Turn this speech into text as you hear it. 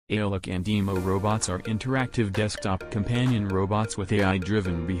Eilik and Emo robots are interactive desktop companion robots with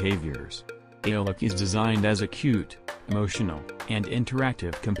AI-driven behaviors. Eilik is designed as a cute, emotional, and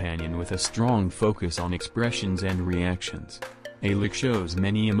interactive companion with a strong focus on expressions and reactions. Eilik shows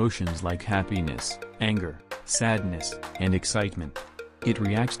many emotions like happiness, anger, sadness, and excitement. It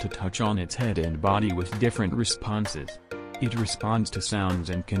reacts to touch on its head and body with different responses. It responds to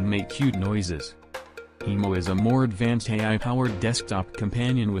sounds and can make cute noises. Emo is a more advanced AI-powered desktop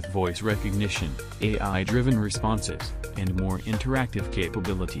companion with voice recognition, AI-driven responses, and more interactive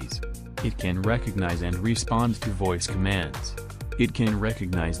capabilities. It can recognize and respond to voice commands. It can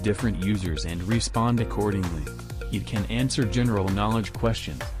recognize different users and respond accordingly. It can answer general knowledge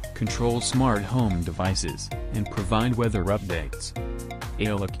questions, control smart home devices, and provide weather updates.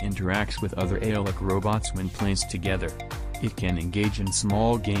 Eilik interacts with other Eilik robots when placed together. It can engage in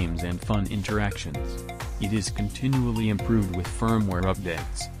small games and fun interactions. It is continually improved with firmware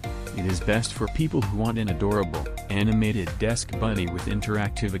updates. It is best for people who want an adorable, animated desk buddy with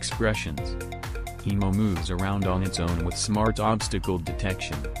interactive expressions. Emo moves around on its own with smart obstacle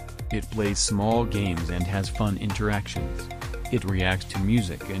detection. It plays small games and has fun interactions. It reacts to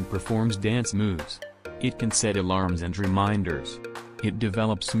music and performs dance moves. It can set alarms and reminders. It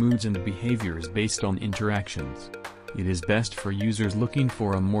develops moods and behaviors based on interactions. It is best for users looking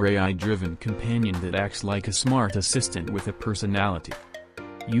for a more AI-driven companion that acts like a smart assistant with a personality.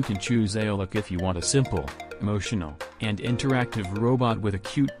 You can choose Eilik if you want a simple, emotional, and interactive robot with a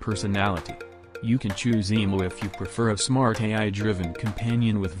cute personality. You can choose Emo if you prefer a smart AI-driven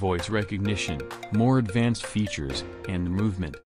companion with voice recognition, more advanced features, and movement.